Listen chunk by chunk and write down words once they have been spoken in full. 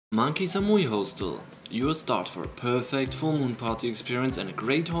Monkey Samui Hostel, your start for a perfect full moon party experience and a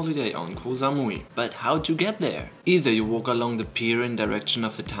great holiday on Koh Samui. But how to get there? Either you walk along the pier in direction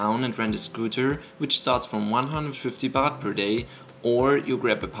of the town and rent a scooter, which starts from 150 baht per day, or you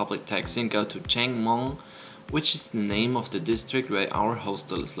grab a public taxi and go to Choeng, which is the name of the district where our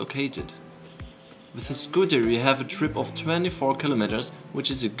hostel is located. With a scooter you have a trip of 24 kilometers,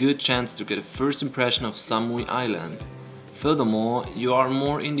 which is a good chance to get a first impression of Samui Island. Furthermore, you are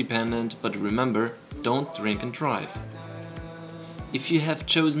more independent, but remember, don't drink and drive. If you have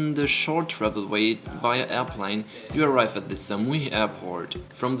chosen the short travel way via airplane, you arrive at the Samui Airport.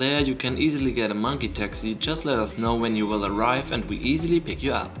 From there you can easily get a monkey taxi. Just let us know when you will arrive and we easily pick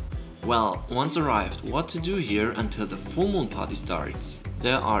you up. Well, once arrived, what to do here until the full moon party starts?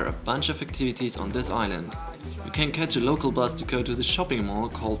 There are a bunch of activities on this island. You can catch a local bus to go to the shopping mall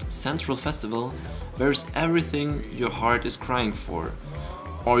called Central Festival, where is everything your heart is crying for.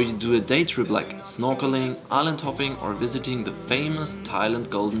 Or you do a day trip like snorkeling, island hopping or visiting the famous Thailand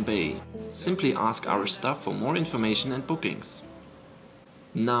Golden Bay. Simply ask our staff for more information and bookings.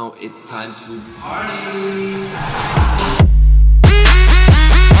 Now it's time to party!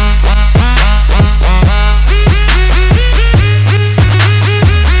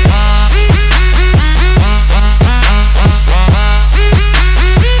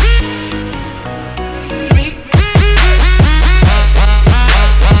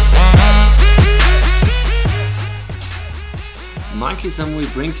 Monkey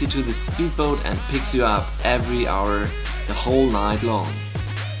Samui brings you to the speedboat and picks you up every hour, the whole night long.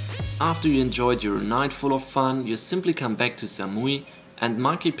 After you enjoyed your night full of fun, you simply come back to Samui and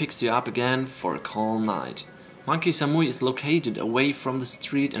Monkey picks you up again for a calm night. Monkey Samui is located away from the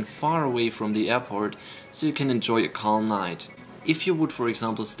street and far away from the airport, so you can enjoy a calm night. If you would, for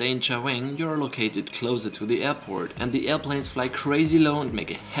example, stay in Choeng, you are located closer to the airport and the airplanes fly crazy low and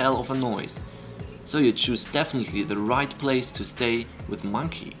make a hell of a noise. So you choose definitely the right place to stay with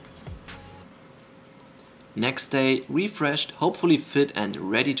Monkey. Next day, refreshed, hopefully fit and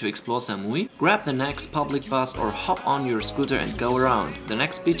ready to explore Samui, grab the next public bus or hop on your scooter and go around. The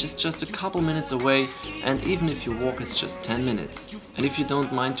next beach is just a couple minutes away and even if you walk it's just 10 minutes. And if you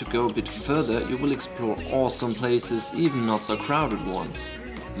don't mind to go a bit further, you will explore awesome places, even not so crowded ones.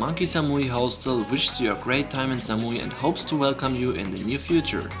 Monkey Samui Hostel wishes you a great time in Samui and hopes to welcome you in the near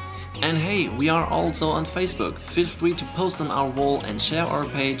future. And hey, we are also on Facebook. Feel free to post on our wall and share our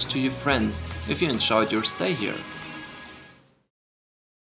page to your friends if you enjoyed your stay here.